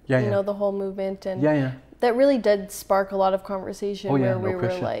Matter, the whole movement, and that really did spark a lot of conversation where we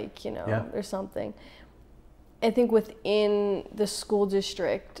were like, there's something. I think within the school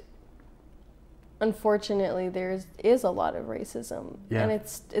district, unfortunately, is a lot of racism, and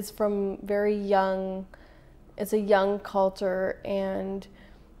it's from very young. It's a young culture, and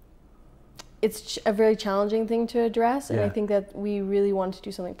it's a very challenging thing to address. And I think that we really wanted to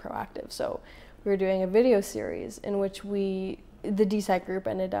do something proactive. So we were doing a video series in which the DSAT group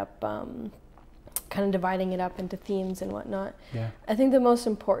ended up kind of dividing it up into themes and whatnot. I think the most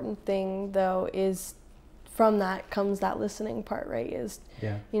important thing, though, is from that comes that listening part, right? Is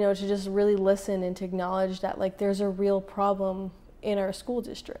to just really listen and to acknowledge that, like, there's a real problem in our school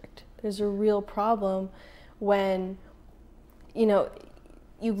district. There's a real problem when you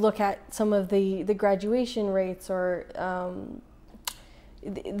look at some of the graduation rates, or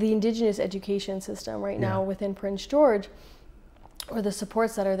the Indigenous education system right now within Prince George, or the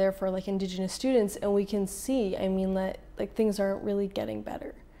supports that are there for like Indigenous students, and we can see, that like things aren't really getting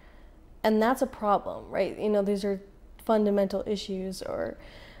better. And that's a problem, right? These are fundamental issues, or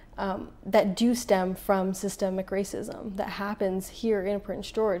that do stem from systemic racism that happens here in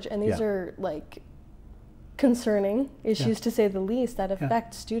Prince George. And these are like concerning issues, to say the least, that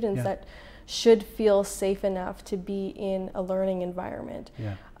affect students that should feel safe enough to be in a learning environment.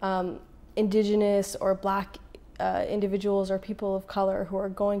 Indigenous or Black individuals or people of color who are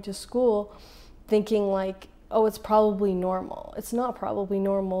going to school thinking like, oh, it's probably normal. It's not probably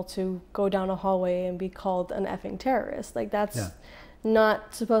normal to go down a hallway and be called an effing terrorist. Like, that's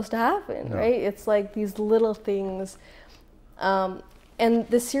not supposed to happen, right? It's like these little things. And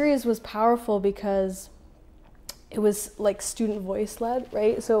the series was powerful because it was like student voice led,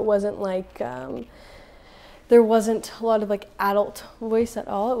 right? So it wasn't like, there wasn't a lot of like adult voice at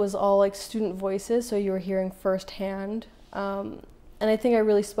all. It was all like student voices. So you were hearing firsthand. And I think I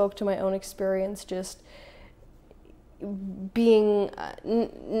really spoke to my own experience, just being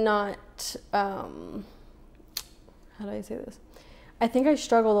not, how do I say this? I think I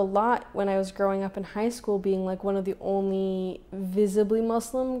struggled a lot when I was growing up in high school, being like one of the only visibly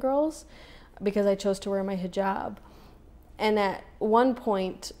Muslim girls, because I chose to wear my hijab. And at one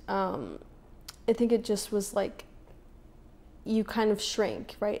point, I think it just was like, you kind of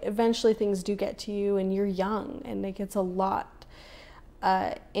shrink, right? Eventually things do get to you, and you're young, and it gets a lot.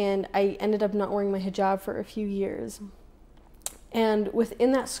 And I ended up not wearing my hijab for a few years. And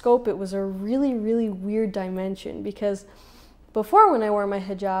within that scope, it was a really, really weird dimension, because before, when I wore my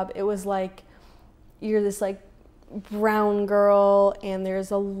hijab, it was like, you're this like brown girl, and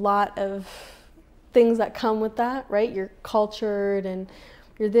there's a lot of things that come with that, right? You're cultured, and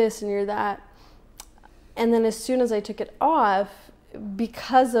you're this and you're that. And then as soon as I took it off,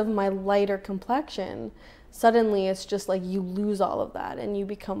 because of my lighter complexion, suddenly it's just like you lose all of that and you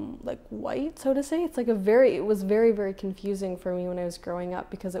become like white, so to say. It's like it was very, very confusing for me when I was growing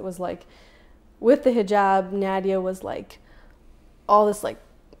up, because it was like, with the hijab, Nadia was like all this, like,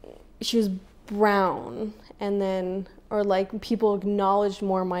 she was brown, and then, or like people acknowledged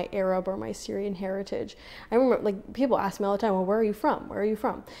more my Arab or my Syrian heritage. I remember like people ask me all the time, well, where are you from? Where are you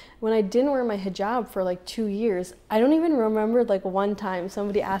from? When I didn't wear my hijab for like 2 years, I don't even remember like one time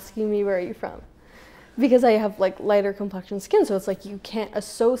somebody asking me, where are you from? Because I have like lighter complexion skin, so it's like you can't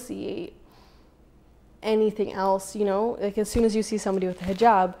associate anything else, like as soon as you see somebody with a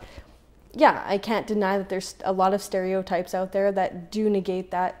hijab, I can't deny that there's a lot of stereotypes out there that do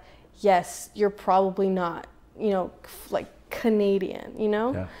negate that. Yes, you're probably not, like Canadian,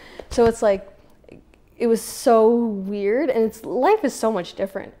 So it's like, it was so weird, and life is so much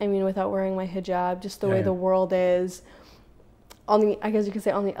different. Without wearing my hijab, just the way the world is. I guess you could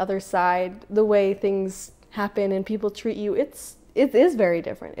say on the other side, the way things happen and people treat you, it's it is very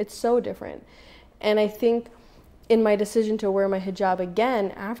different. It's so different. And I think in my decision to wear my hijab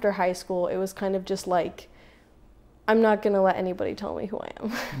again after high school, it was kind of just like, I'm not going to let anybody tell me who I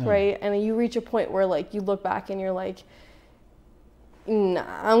am, no. Right? And you reach a point where like you look back and you're like, nah,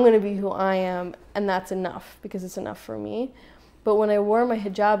 I'm going to be who I am, and that's enough, because it's enough for me. But when I wore my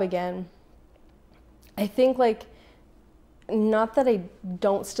hijab again, I think like, not that I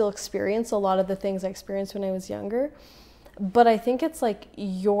don't still experience a lot of the things I experienced when I was younger, but I think it's like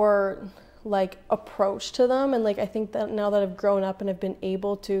your like approach to them. And like, I think that now that I've grown up and have been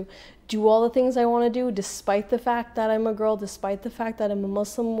able to do all the things I want to do, despite the fact that I'm a girl, despite the fact that I'm a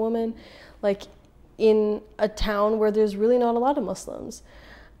Muslim woman, like in a town where there's really not a lot of Muslims,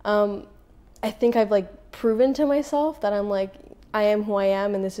 I think I've like proven to myself that I'm like, I am who I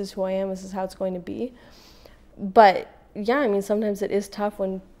am, and this is who I am, this is how it's going to be. But yeah, I mean, sometimes it is tough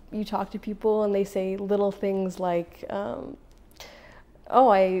when you talk to people and they say little things like, oh,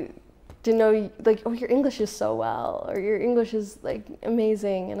 I didn't know, like, oh, your English is so well, or your English is like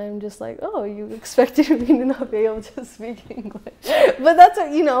amazing. And I'm just like, oh, you expected me to not be able to speak English. But that's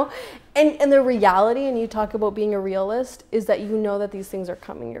what, you know, and the reality, and you talk about being a realist, is that you know that these things are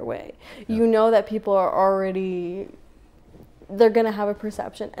coming your way. Yeah. You know that people are already, they're going to have a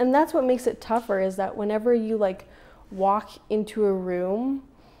perception. And that's what makes it tougher, is that whenever you like walk into a room,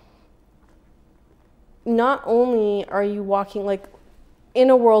 not only are you walking like in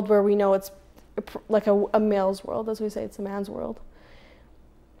a world where we know it's like a male's world, as we say, it's a man's world.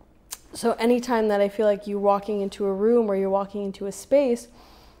 So anytime that I feel like you're walking into a room or you're walking into a space,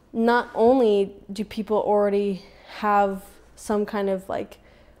 not only do people already have some kind of like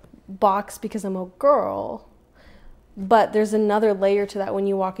box because I'm a girl, but there's another layer to that when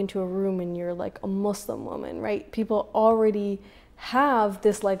you walk into a room and you're like a Muslim woman, right? People already have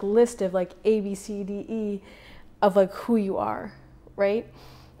this like list of like A, B, C, D, E of like who you are, right?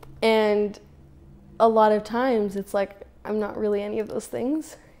 And a lot of times it's like, I'm not really any of those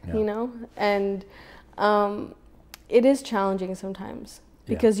things, yeah. You know? And it is challenging sometimes,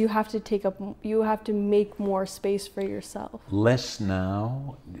 because yeah. You have to make more space for yourself. Less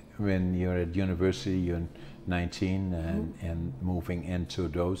now, when you're at university, you're 19 and moving into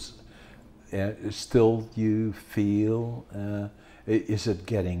those, still you feel, is it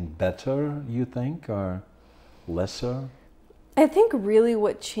getting better, you think, or lesser? I think really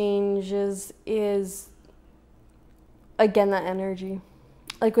what changes is, again, that energy.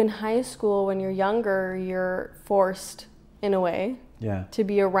 Like in high school, when you're younger, you're forced, in a way, yeah. to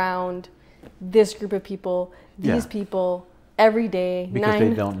be around this group of people, these yeah. people, every day, because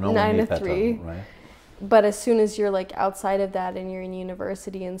they don't know 9 to better, 3. Right? But as soon as you're like outside of that and you're in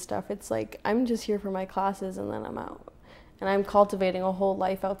university and stuff, it's like, I'm just here for my classes and then I'm out. And I'm cultivating a whole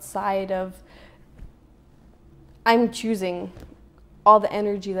life outside of, I'm choosing all the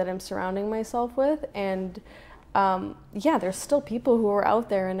energy that I'm surrounding myself with. And yeah, there's still people who are out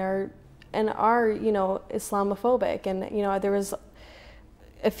there and are, you know, Islamophobic. And, you know, there was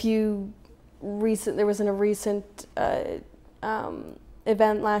a recent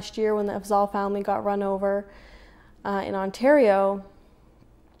event last year when the Afzal family got run over in Ontario,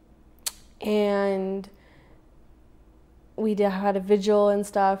 and we had a vigil and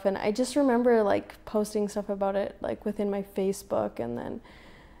stuff, and I just remember like posting stuff about it like within my Facebook, and then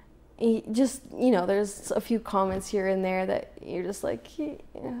just, you know, there's a few comments here and there that you're just like, yeah,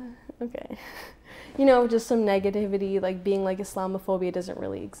 okay. You know, just some negativity, like being like Islamophobia doesn't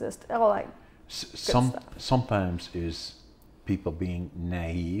really exist. All like sometimes is people being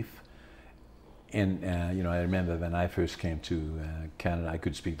naive. And you know, I remember when I first came to Canada, I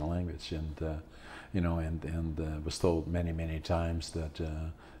could speak the language, and you know, and was told many times that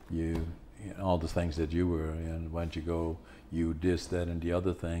you know, all the things that you were, and why don't you go, you this, that, and the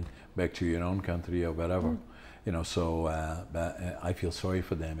other thing, back to your own country or whatever. Mm. You know, so I feel sorry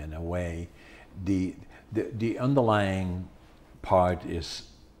for them in a way. The underlying part is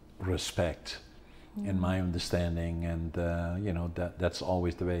respect, in my understanding, and you know, that's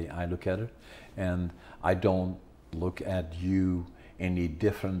always the way I look at it, and I don't look at you any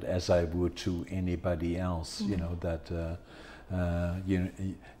different as I would to anybody else. You know, that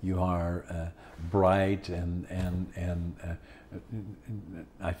you are bright, and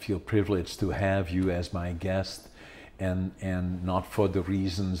I feel privileged to have you as my guest, and not for the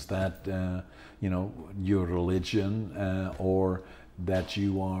reasons that you know, your religion or that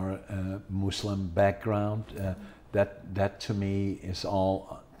you are a Muslim background. That to me is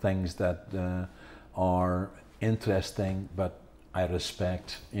all things that are interesting, but I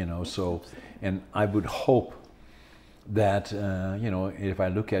respect, you know. So, and I would hope that if I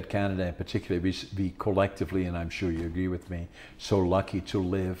look at Canada in particular, we collectively, and I'm sure you agree with me, so lucky to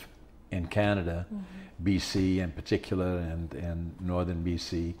live in Canada, BC in particular, and northern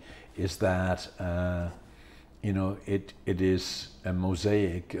BC, is that it is a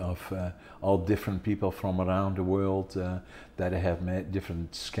mosaic of all different people from around the world that have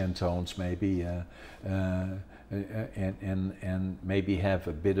different skin tones, maybe, and maybe have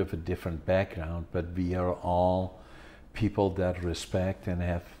a bit of a different background, but we are all people that respect and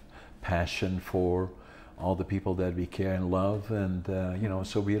have passion for all the people that we care and love, and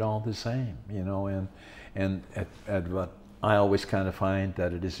so we're all the same, and at what I always kind of find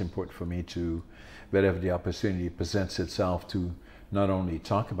that it is important for me to, wherever the opportunity presents itself, to not only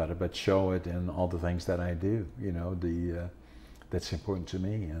talk about it but show it in all the things that I do. That's important to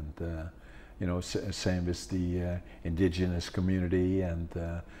me, and same as the indigenous community, and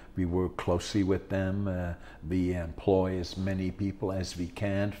we work closely with them. We employ as many people as we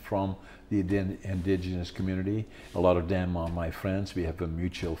can from the indigenous community. A lot of them are my friends. We have a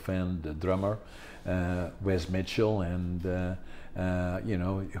mutual friend, the drummer, Wes Mitchell, and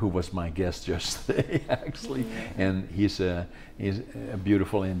who was my guest yesterday, actually. And he's a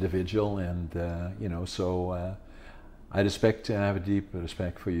beautiful individual, and so I have a deep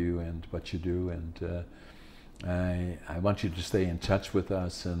respect for you and what you do, and I want you to stay in touch with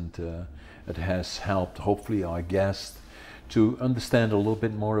us, and it has helped, hopefully, our guest to understand a little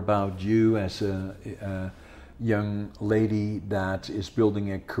bit more about you as a young lady that is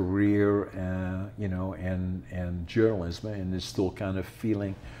building a career, in journalism, and is still kind of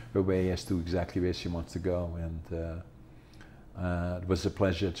feeling her way as to exactly where she wants to go. And it was a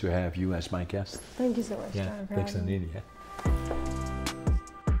pleasure to have you as my guest. Thank you so much, Yeah, John, for thanks, having me. Nadia.